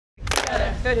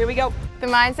Good, here we go. The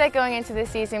mindset going into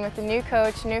this season with the new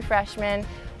coach, new freshmen,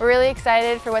 we're really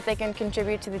excited for what they can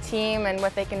contribute to the team and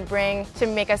what they can bring to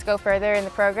make us go further in the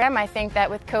program. I think that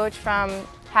with Coach, from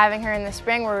having her in the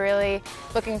spring, we're really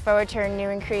looking forward to her new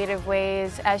and creative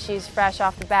ways as she's fresh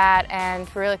off the bat, and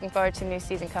we're really looking forward to the new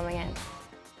season coming in.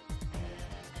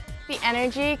 The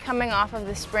energy coming off of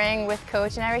the spring with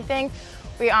Coach and everything,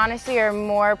 we honestly are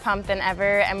more pumped than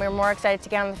ever, and we're more excited to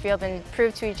get on the field and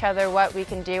prove to each other what we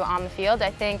can do on the field.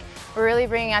 I think we're really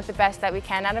bringing out the best that we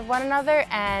can out of one another,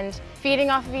 and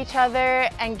feeding off of each other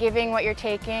and giving what you're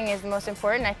taking is the most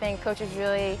important. I think Coach is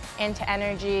really into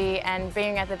energy and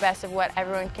bringing out the best of what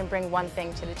everyone can bring one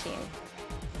thing to the team.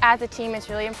 As a team, it's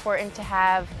really important to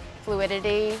have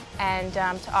fluidity and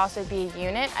to also be a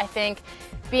unit. I think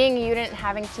being a unit and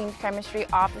having team chemistry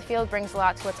off the field brings a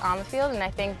lot to what's on the field, and I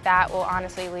think that will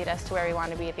honestly lead us to where we want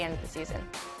to be at the end of the season.